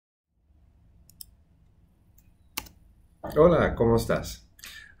Hola, ¿cómo estás?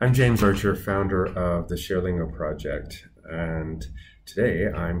 I'm James Archer, founder of the ShareLingo Project, and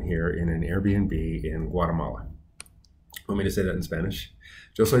today I'm here in an Airbnb in Guatemala. Want me to say that in Spanish?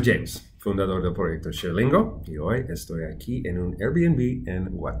 Yo soy James, fundador del proyecto ShareLingo, y hoy estoy aquí en un Airbnb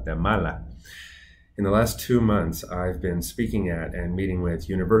en Guatemala. In the last 2 months, I've been speaking at and meeting with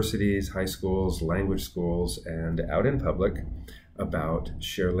universities, high schools, language schools, and out in public about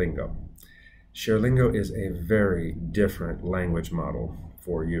ShareLingo. ShareLingo is a very different language model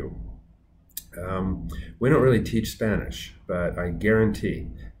for you. We don't really teach Spanish, but I guarantee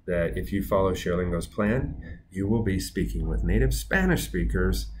that if you follow ShareLingo's plan, you will be speaking with native Spanish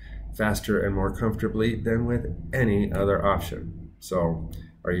speakers faster and more comfortably than with any other option. So,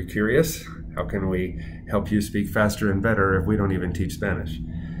 are you curious? How can we help you speak faster and better if we don't even teach Spanish?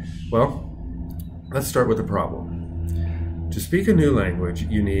 Well, let's start with the problem. To speak a new language,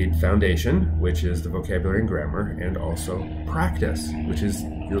 you need foundation, which is the vocabulary and grammar, and also practice, which is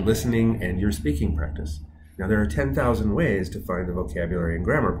your listening and your speaking practice. Now, there are 10,000 ways to find the vocabulary and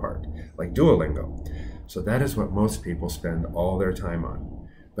grammar part, like Duolingo. So that is what most people spend all their time on.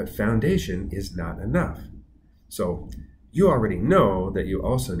 But foundation is not enough. So you already know that you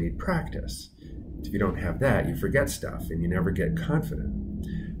also need practice. If you don't have that, you forget stuff and you never get confident.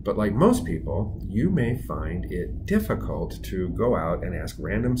 But like most people, you may find it difficult to go out and ask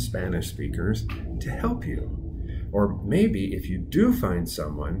random Spanish speakers to help you. Or maybe if you do find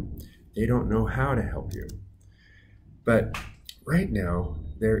someone, they don't know how to help you. But right now,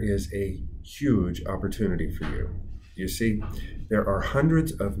 there is a huge opportunity for you. You see, there are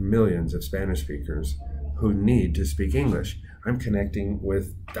hundreds of millions of Spanish speakers who need to speak English. I'm connecting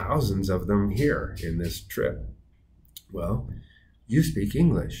with thousands of them here in this trip. Well, you speak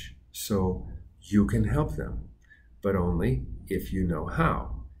English, so you can help them, but only if you know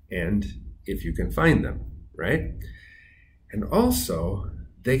how and if you can find them, right? And also,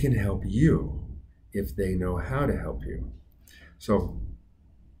 they can help you if they know how to help you. So,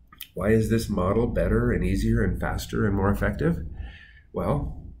 why is this model better and easier and faster and more effective?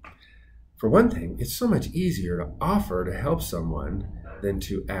 Well, for one thing, it's so much easier to offer to help someone than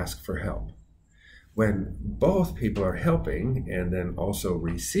to ask for help. When both people are helping and then also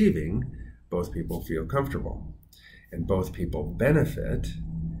receiving, both people feel comfortable and both people benefit,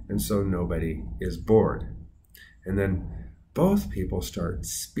 and so nobody is bored. And then both people start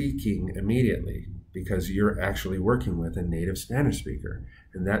speaking immediately because you're actually working with a native Spanish speaker,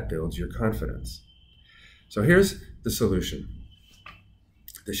 and that builds your confidence. So here's the solution.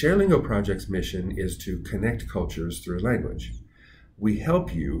 The ShareLingo Project's mission is to connect cultures through language. We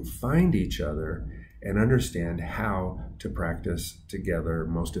help you find each other and understand how to practice together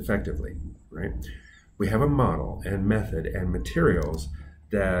most effectively, right? We have a model and method and materials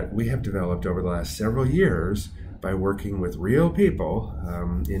that we have developed over the last several years by working with real people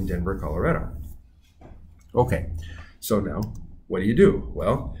in Denver, Colorado. Okay, so now what do?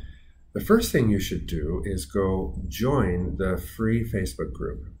 Well, the first thing you should do is go join the free Facebook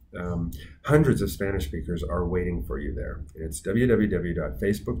group. Hundreds of Spanish speakers are waiting for you there. It's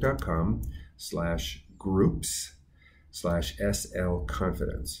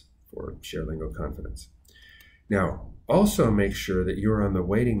www.facebook.com/groups/SL-confidence for ShareLingo Confidence. Now, also make sure that you're on the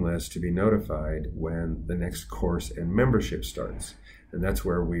waiting list to be notified when the next course and membership starts. And that's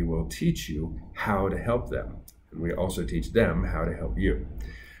where we will teach you how to help them. And we also teach them how to help you.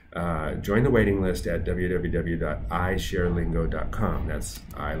 Join the waiting list at www.isharelingo.com. That's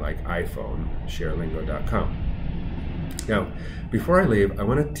I like iPhone, sharelingo.com. Now, before I leave, I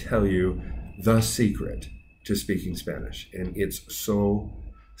want to tell you the secret to speaking Spanish, and it's so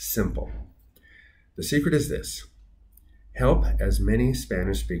simple. The secret is this: help as many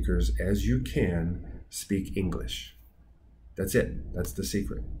Spanish speakers as you can speak English. That's it. That's the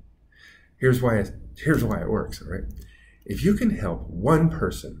secret. Here's why it works, all right? If you can help one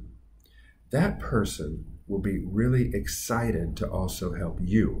person, that person will be really excited to also help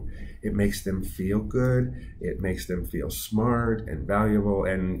you. It makes them feel good. It makes them feel smart and valuable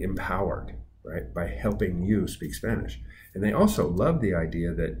and empowered, right, by helping you speak Spanish. And they also love the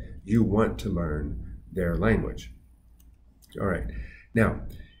idea that you want to learn their language. All right. Now,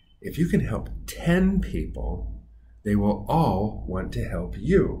 if you can help 10 people, they will all want to help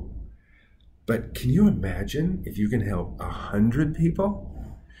you. But can you imagine if you can help 100 people?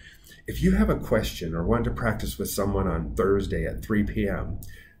 If you have a question or want to practice with someone on Thursday at 3 p.m.,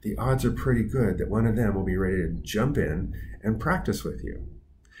 the odds are pretty good that one of them will be ready to jump in and practice with you.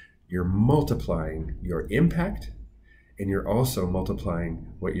 You're multiplying your impact, and you're also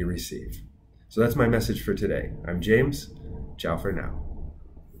multiplying what you receive. So that's my message for today. I'm James. Ciao for now.